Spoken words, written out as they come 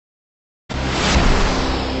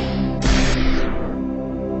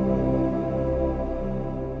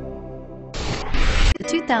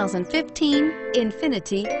2015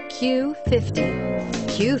 Infiniti Q50.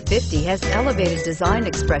 Q50 has elevated design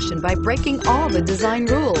expression by breaking all the design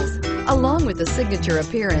rules. Along with the signature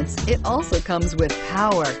appearance, it also comes with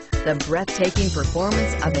power. The breathtaking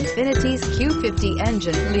performance of Infiniti's Q50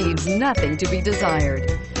 engine leaves nothing to be desired.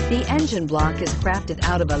 The engine block is crafted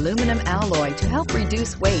out of aluminum alloy to help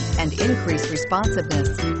reduce weight and increase responsiveness,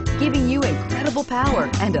 giving you incredible power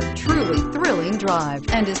and a truly thrilling drive,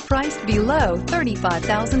 and is priced below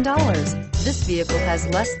 $35,000. This vehicle has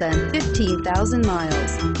less than 15,000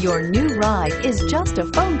 miles. Your new ride is just a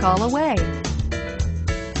phone call away.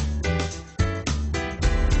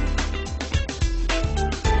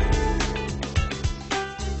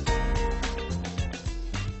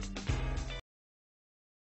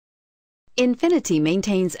 Infiniti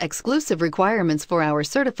maintains exclusive requirements for our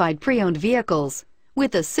certified pre-owned vehicles.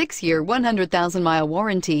 With a 6-year, 100,000-mile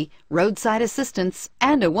warranty, roadside assistance,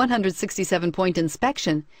 and a 167-point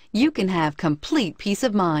inspection, you can have complete peace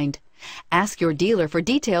of mind. Ask your dealer for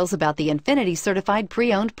details about the Infiniti Certified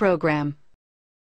Pre-Owned program.